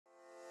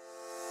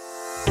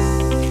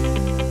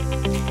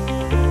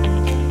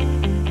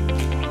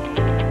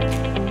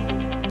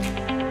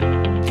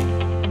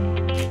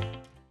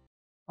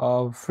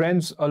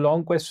Friends, a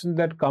long question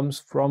that comes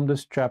from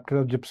this chapter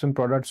of gypsum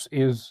products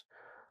is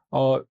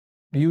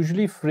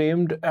usually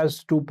framed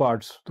as two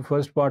parts. The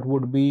first part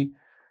would be,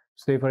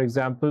 say, for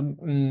example,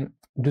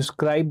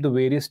 describe the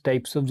various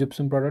types of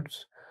gypsum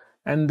products,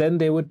 and then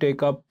they would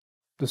take up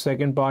the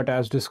second part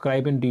as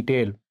describe in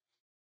detail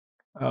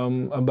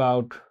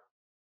about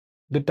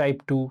the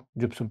type 2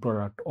 gypsum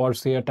product, or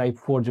say a type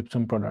 4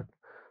 gypsum product,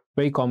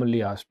 very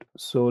commonly asked.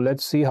 So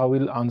let's see how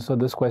we'll answer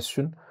this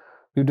question.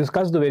 We've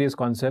discussed the various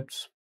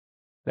concepts,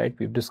 right?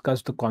 We've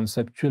discussed the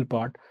conceptual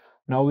part.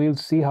 Now we'll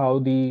see how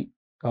the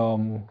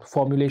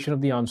formulation of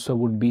the answer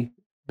would be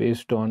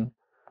based on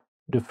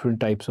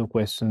different types of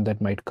questions that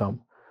might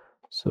come.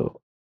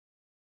 So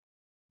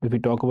if we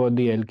talk about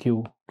the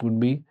LQ, it would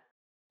be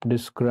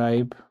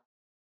describe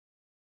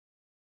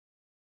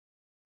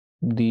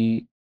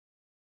the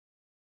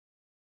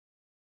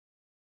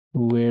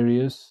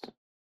various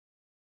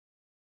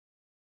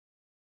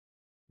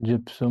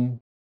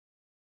gypsum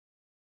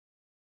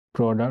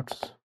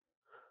products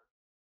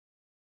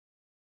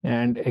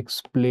and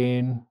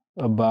explain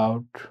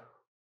about,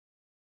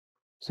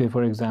 say,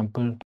 for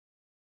example,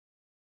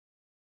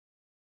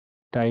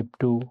 type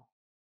 2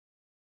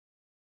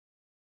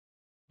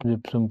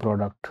 gypsum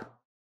product,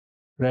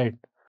 right?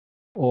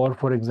 Or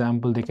for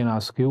example, they can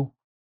ask you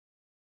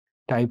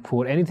type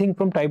 4, anything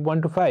from type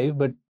 1 to 5,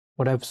 but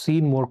what I've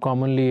seen more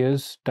commonly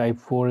is type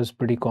 4 is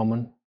pretty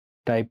common,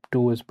 type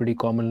 2 is pretty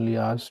commonly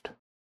asked,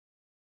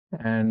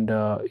 and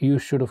you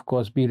should of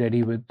course be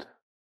ready with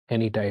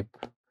any type.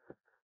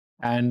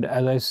 And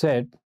as I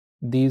said,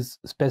 these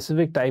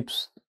specific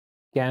types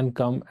can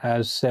come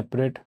as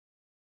separate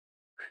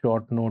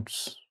short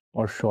notes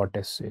or short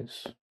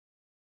essays.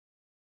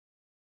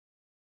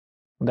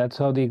 That's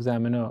how the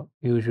examiner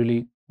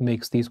usually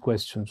makes these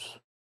questions.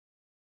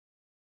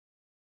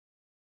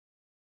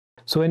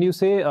 So when you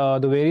say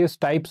the various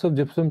types of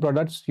gypsum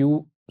products,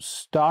 you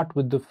start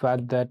with the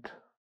fact that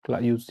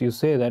you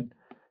say that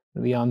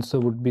the answer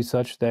would be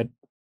such that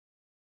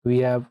we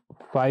have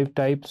 5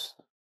 types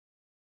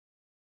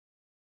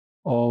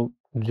of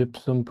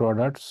gypsum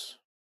products,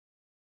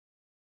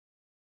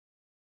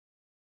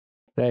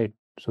 right?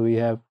 So we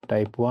have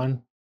type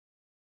 1,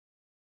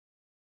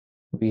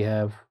 we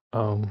have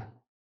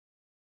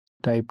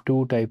type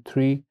 2, type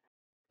 3,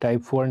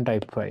 type 4 and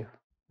type 5,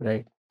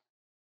 right?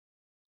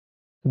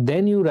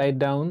 Then you write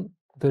down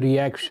the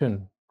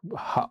reaction,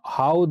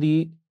 how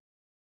the,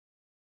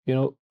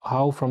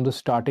 how from the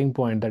starting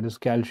point, that is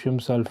calcium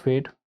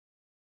sulfate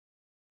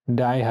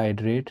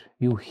dihydrate,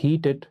 you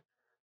heat it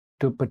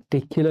to a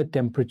particular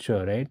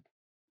temperature, right?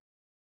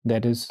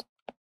 That is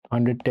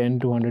 110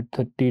 to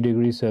 130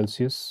 degrees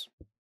Celsius.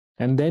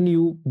 And then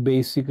you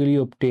basically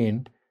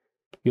obtain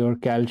your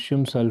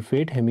calcium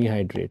sulfate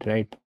hemihydrate,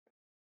 right?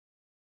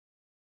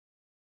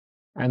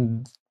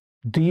 And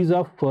these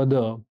are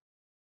further,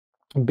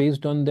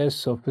 based on their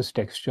surface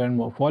texture and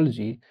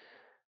morphology,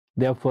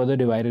 they are further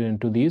divided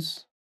into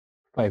these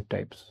 5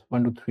 types,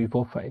 1, 2, 3,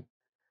 4, 5.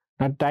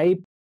 Now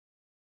type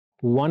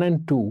 1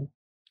 and 2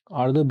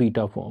 are the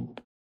beta form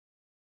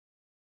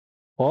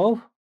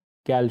of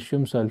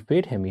calcium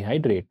sulfate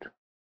hemihydrate,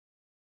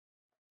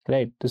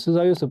 right? This is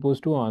how you're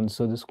supposed to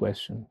answer this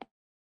question,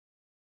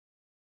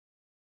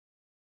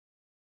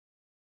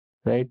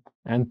 right?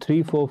 And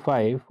 3, 4,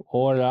 5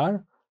 all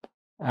are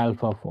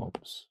alpha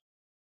forms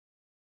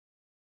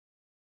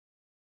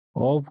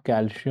of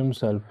calcium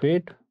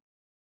sulfate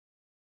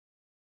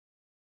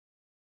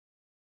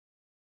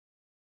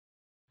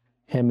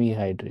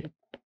hemihydrate,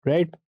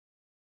 right?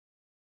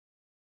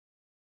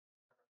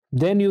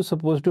 Then you're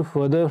supposed to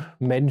further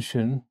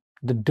mention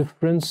the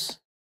difference,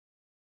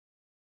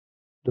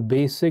 the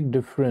basic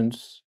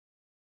difference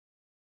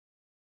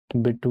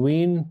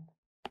between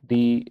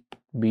the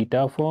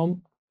beta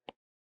form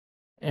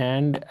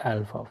and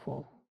alpha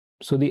form.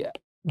 So the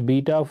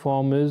beta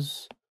form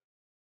is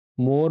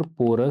more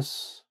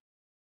porous,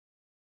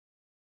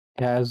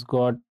 has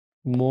got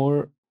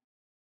more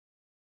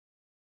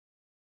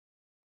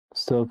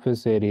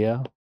surface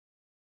area,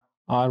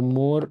 are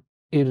more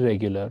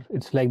irregular.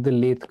 It's like the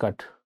lathe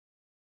cut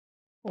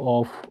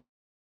of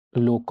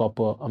low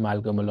copper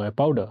amalgam alloy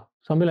powder,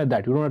 something like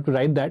that. You don't have to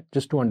write that,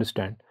 just to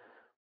understand.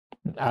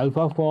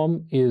 Alpha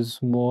form is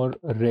more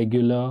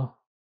regular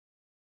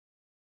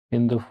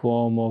in the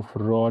form of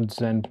rods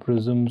and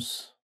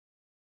prisms,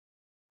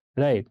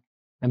 right?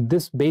 And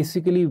this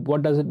basically,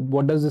 what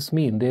does this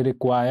mean? They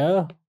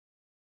require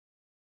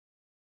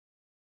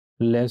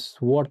less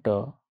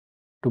water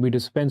to be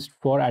dispensed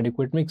for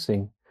adequate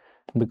mixing.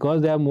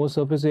 Because they have more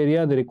surface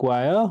area, they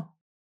require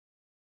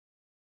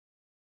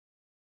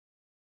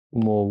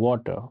more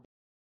water.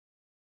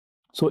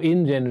 So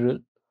in general,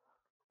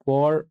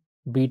 for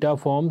beta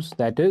forms,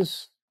 that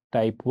is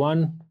type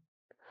 1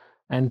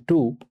 and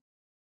 2,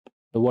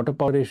 the water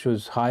powder ratio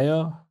is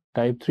higher.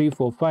 Type 3,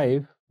 4,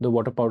 5, the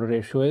water powder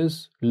ratio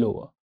is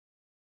lower.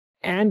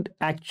 And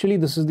actually,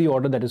 this is the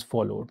order that is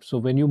followed. So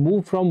when you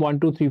move from 1,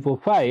 2, 3, 4,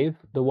 5,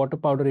 the water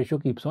powder ratio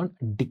keeps on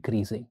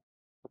decreasing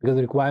because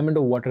the requirement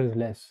of water is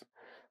less.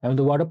 And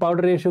the water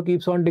powder ratio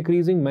keeps on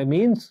decreasing,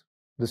 means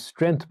the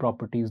strength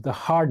properties, the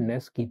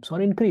hardness keeps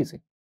on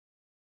increasing.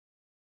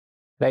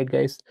 Right,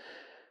 guys?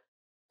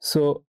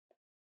 So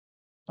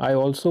I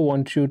also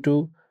want you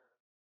to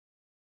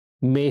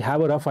may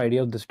have a rough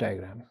idea of this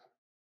diagram.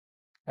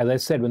 As I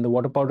said, when the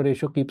water powder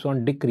ratio keeps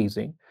on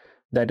decreasing,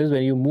 that is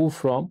when you move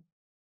from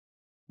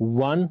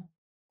 1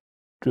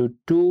 to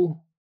 2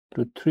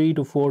 to 3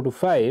 to 4 to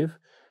 5,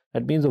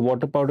 that means the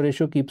water powder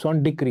ratio keeps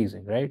on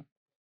decreasing, right?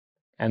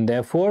 And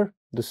therefore,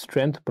 the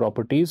strength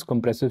properties,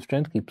 compressive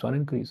strength, keeps on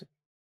increasing.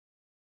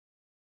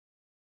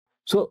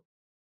 So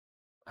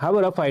have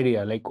a rough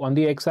idea, like on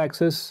the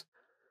x-axis,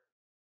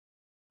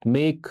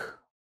 make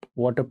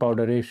water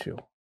powder ratio.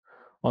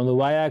 On the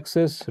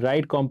y-axis,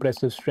 write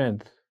compressive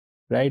strength,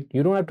 right?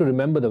 You don't have to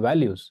remember the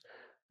values,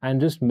 and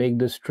just make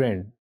this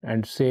trend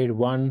and say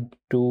 1,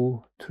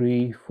 2,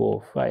 3,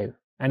 4, 5,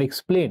 and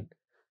explain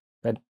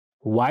that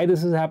why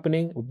this is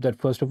happening, that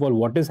first of all,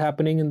 what is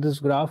happening in this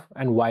graph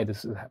and why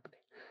this is happening.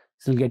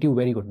 This will get you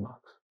very good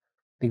marks.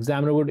 The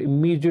examiner would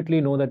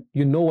immediately know that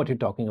you know what you're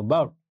talking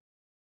about,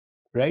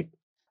 right?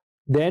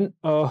 Then,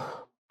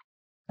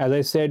 as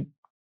I said,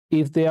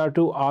 if they are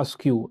to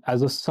ask you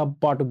as a sub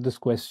part of this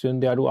question,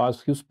 they are to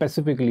ask you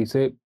specifically,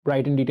 say,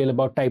 write in detail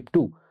about type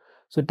 2.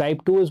 So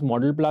type 2 is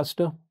model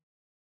plaster.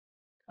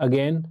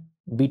 Again,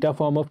 beta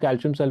form of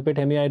calcium sulfate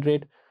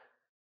hemihydrate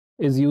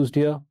is used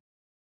here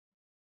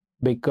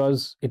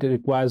because it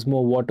requires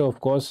more water.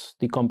 Of course,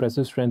 the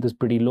compressive strength is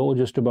pretty low,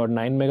 just about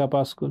 9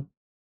 megapascal.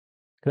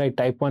 Right,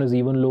 type 1 is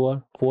even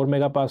lower, 4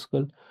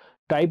 megapascal.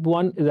 Type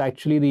 1 is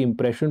actually the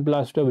impression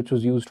plaster, which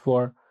was used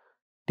for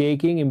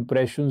taking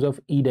impressions of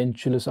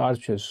edentulous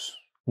arches.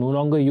 No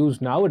longer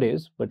used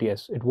nowadays, but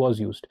yes, it was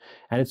used.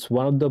 And it's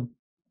one of the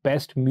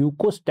best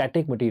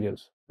mucostatic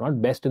materials.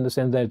 Not best in the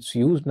sense that it's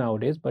used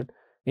nowadays, but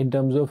in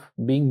terms of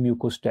being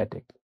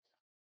mucostatic.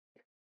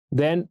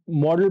 Then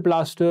model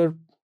plaster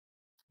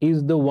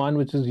is the one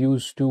which is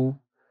used to,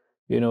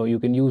 you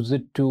can use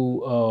it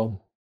to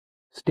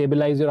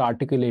stabilize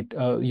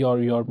your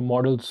your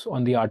models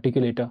on the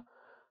articulator.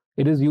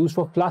 It is used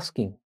for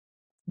flasking.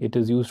 It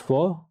is used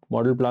for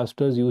model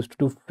plasters used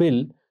to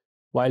fill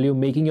while you're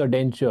making your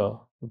denture,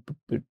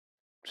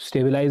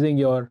 stabilizing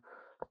your,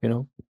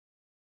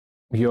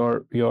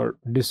 your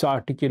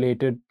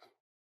disarticulated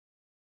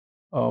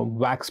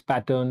wax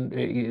pattern,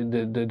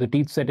 the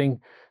teeth setting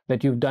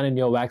that you've done in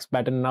your wax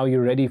pattern. Now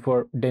you're ready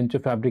for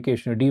denture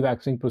fabrication, or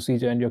dewaxing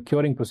procedure, and your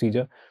curing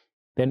procedure.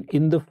 Then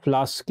in the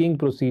flasking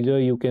procedure,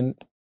 you can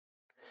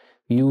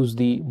use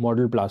the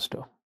model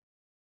plaster,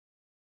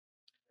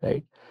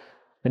 right?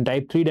 And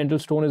type 3 dental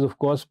stone is, of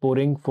course,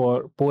 pouring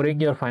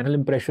your final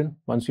impression.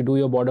 Once you do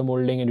your border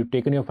molding and you've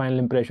taken your final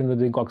impression with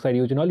zinc oxide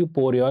eugenol, you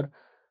pour your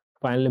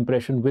final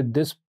impression with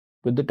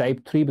the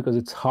type 3 because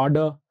it's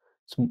harder,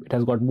 it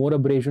has got more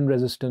abrasion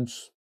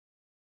resistance,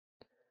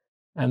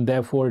 and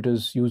therefore it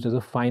is used as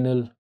a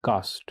final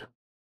cast.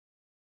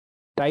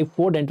 Type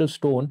 4 dental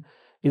stone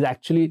is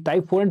actually,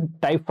 type 4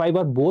 and type 5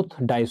 are both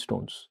die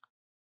stones.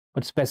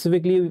 But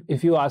specifically,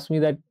 if you ask me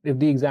that, if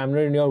the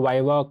examiner in your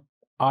viva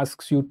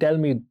asks you, tell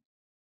me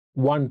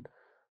one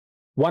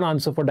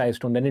answer for die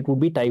stone, then it would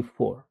be type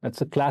 4.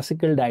 That's a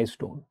classical die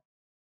stone.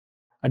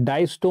 A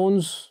die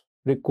stone's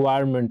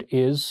requirement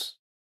is,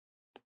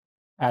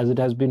 as it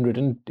has been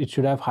written, it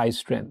should have high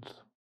strength.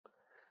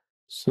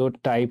 So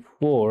type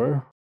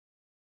 4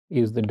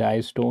 is the die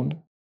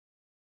stone.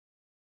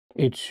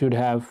 It should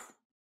have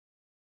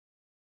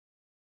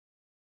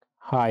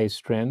high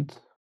strength,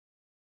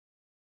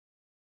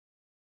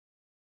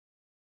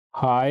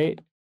 high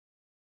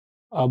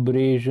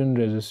abrasion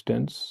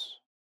resistance,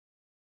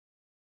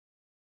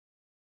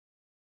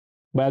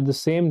 but at the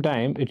same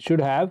time, it should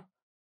have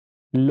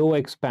low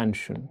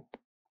expansion.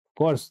 Of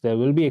course, there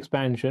will be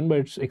expansion, but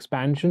its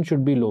expansion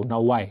should be low.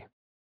 Now, why?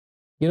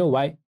 You know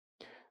why?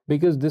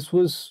 Because this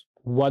was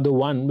the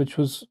one which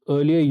was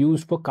earlier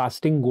used for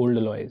casting gold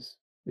alloys.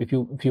 If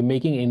you're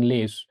making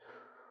inlays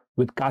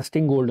with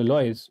casting gold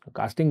alloys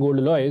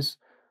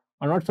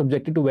are not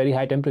subjected to very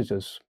high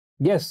temperatures.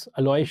 Yes,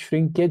 alloy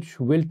shrinkage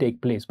will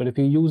take place, but if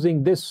you're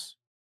using this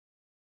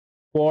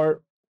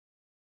for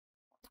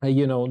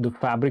the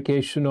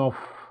fabrication of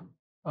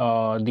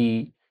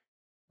the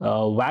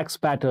wax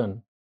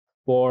pattern,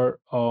 for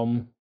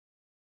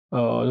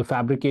the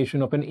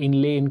fabrication of an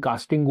inlay in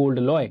casting gold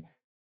alloy,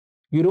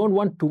 you don't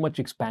want too much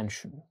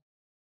expansion,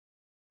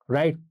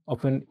 right,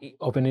 of an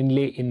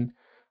inlay in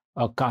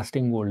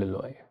casting gold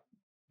alloy.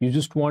 You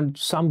just want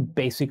some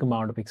basic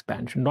amount of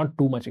expansion, not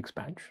too much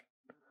expansion.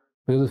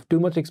 Because if too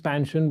much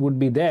expansion would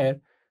be there,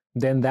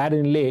 then that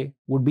inlay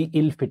would be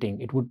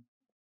ill-fitting. It would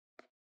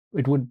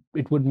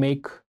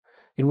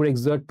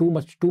exert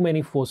too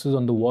many forces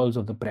on the walls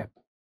of the prep,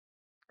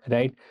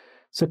 right?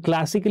 So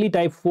classically,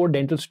 type 4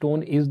 dental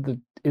stone is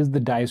the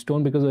die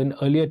stone, because in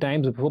earlier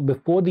times,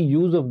 before the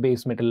use of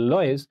base metal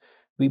alloys,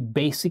 we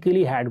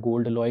basically had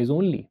gold alloys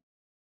only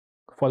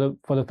for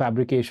the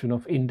fabrication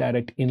of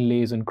indirect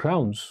inlays and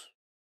crowns,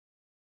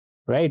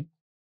 right?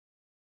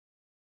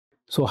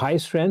 So high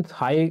strength,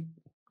 high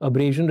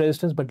abrasion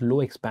resistance, but low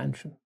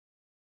expansion.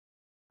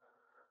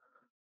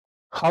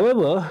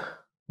 However,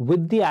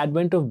 with the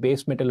advent of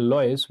base metal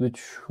alloys,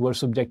 which were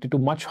subjected to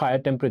much higher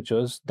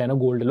temperatures than a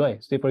gold alloy.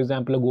 Say, for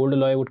example, a gold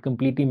alloy would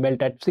completely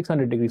melt at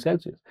 600 degrees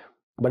Celsius,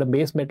 but a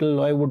base metal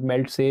alloy would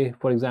melt, say,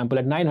 for example,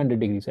 at 900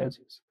 degrees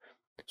Celsius.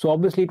 So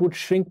obviously it would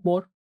shrink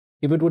more.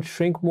 If it would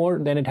shrink more,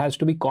 then it has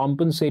to be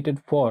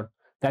compensated for.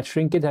 That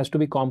shrinkage has to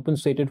be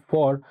compensated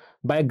for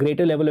by a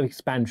greater level of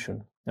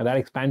expansion. Now that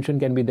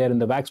expansion can be there in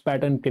the wax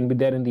pattern, can be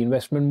there in the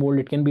investment mold,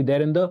 it can be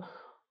there in the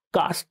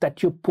cast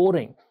that you're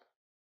pouring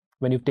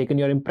when you've taken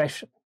your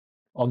impression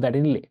of that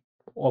inlay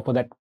or for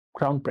that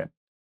crown prep.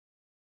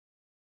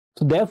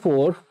 So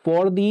therefore,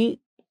 for the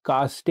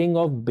casting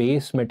of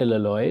base metal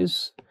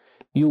alloys,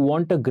 you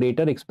want a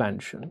greater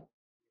expansion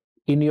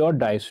in your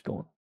die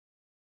stone,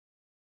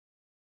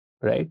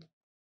 right?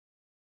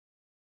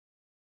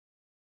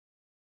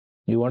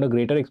 You want a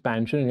greater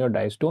expansion in your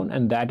die stone,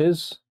 and that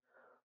is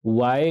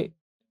why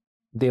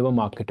they were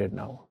marketed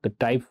now. The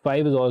Type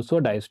 5 is also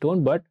a die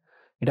stone, but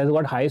it has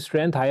got high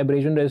strength, high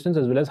abrasion resistance,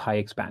 as well as high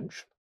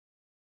expansion.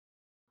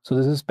 So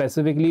this is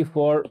specifically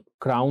for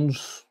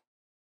crowns,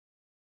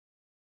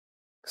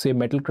 say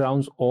metal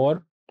crowns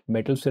or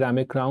metal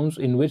ceramic crowns,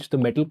 in which the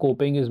metal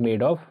coping is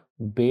made of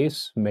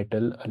base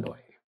metal alloy.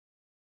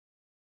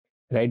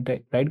 Right,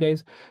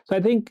 guys? So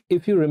I think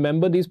if you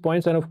remember these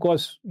points, and of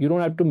course, you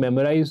don't have to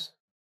memorize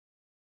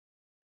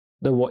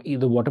the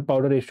water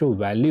powder ratio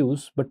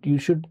values, but you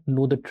should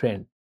know the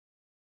trend.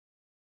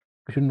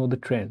 You should know the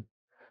trend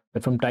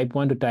that from type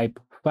 1 to type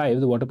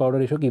 5, the water powder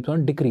ratio keeps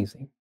on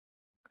decreasing,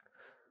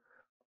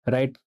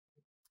 right?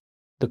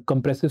 The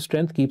compressive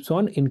strength keeps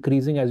on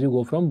increasing as you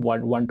go from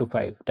 1 to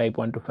 5, type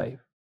 1 to 5.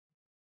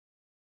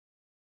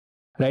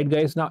 Right,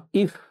 guys? Now,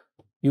 if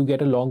you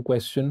get a long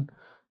question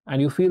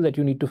and you feel that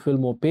you need to fill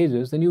more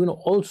pages, then you can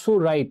also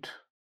write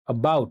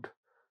about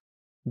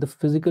the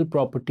physical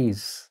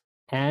properties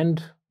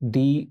and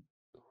the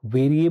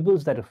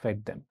variables that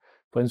affect them.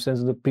 For instance,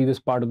 in the previous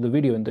part of the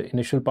video, in the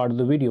initial part of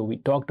the video, we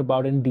talked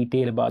about in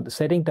detail about the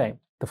setting time,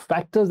 the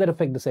factors that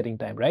affect the setting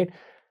time, right?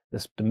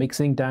 The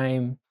mixing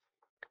time,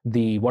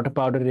 the water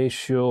powder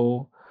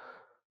ratio.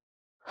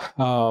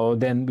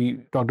 Then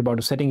we talked about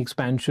the setting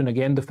expansion.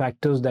 Again, the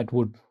factors that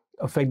would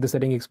affect the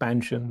setting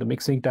expansion, the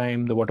mixing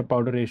time, the water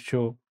powder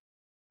ratio.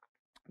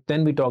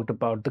 Then we talked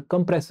about the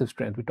compressive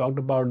strength. We talked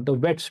about the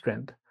wet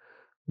strength,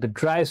 the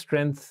dry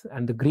strength,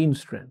 and the green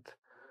strength.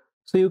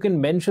 So you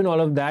can mention all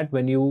of that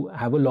when you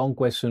have a long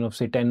question of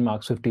say 10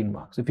 marks, 15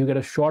 marks. If you get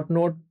a short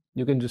note,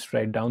 you can just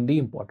write down the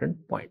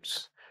important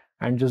points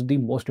and just the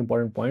most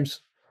important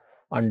points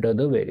under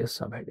the various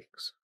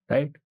subheadings,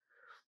 right?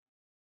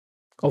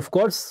 Of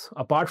course,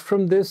 apart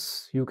from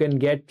this, you can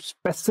get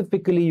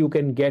specifically, you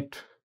can get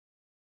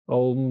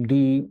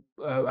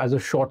as a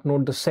short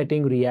note, the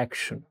setting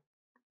reaction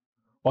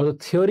or the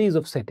theories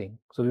of setting.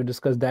 So we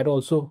discussed that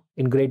also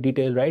in great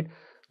detail, right?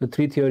 The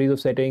 3 theories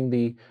of setting,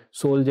 the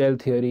sol gel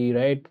theory,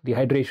 right? The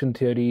hydration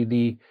theory,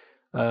 the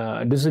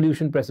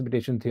dissolution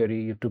precipitation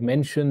theory. You have to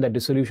mention that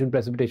dissolution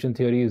precipitation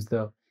theory is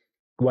the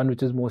one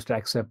which is most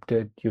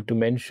accepted. You have to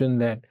mention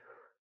that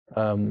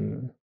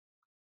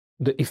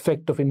the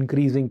effect of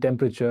increasing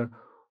temperature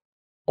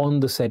on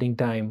the setting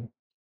time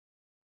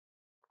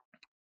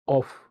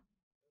of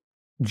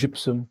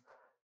gypsum.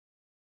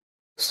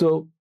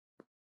 So,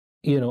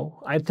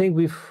 I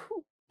think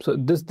so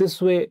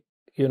this way,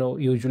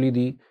 usually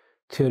the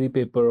theory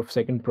paper of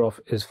second prof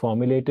is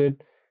formulated.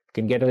 You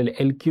can get an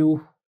LQ,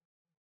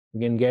 you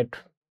can get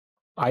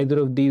either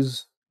of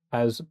these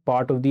as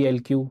part of the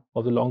LQ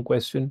of the long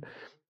question.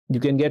 You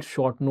can get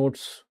short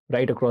notes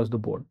right across the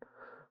board,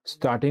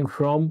 starting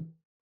from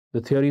the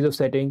theories of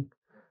setting,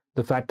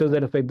 the factors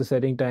that affect the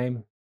setting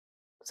time,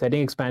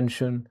 setting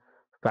expansion,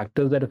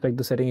 factors that affect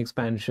the setting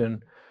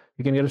expansion.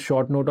 You can get a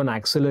short note on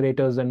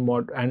accelerators and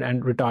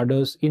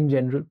retarders in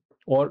general,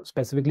 or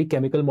specifically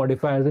chemical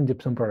modifiers in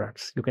gypsum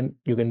products. You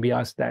can be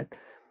asked that.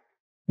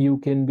 You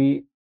can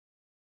be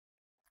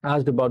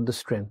asked about the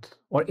strength,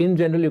 or in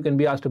general, you can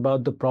be asked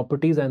about the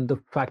properties and the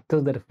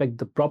factors that affect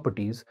the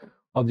properties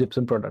of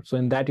gypsum products. So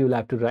in that, you'll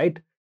have to write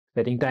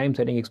setting time,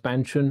 setting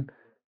expansion,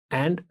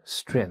 and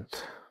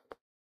strength.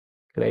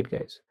 Right,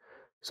 guys?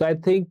 So I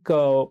think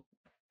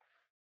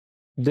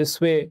this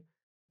way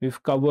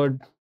we've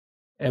covered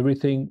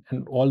everything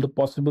and all the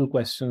possible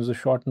questions, the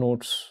short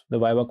notes, the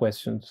viva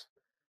questions,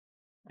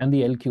 and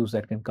the LQs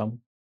that can come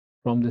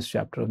from this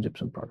chapter of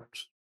gypsum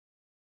products.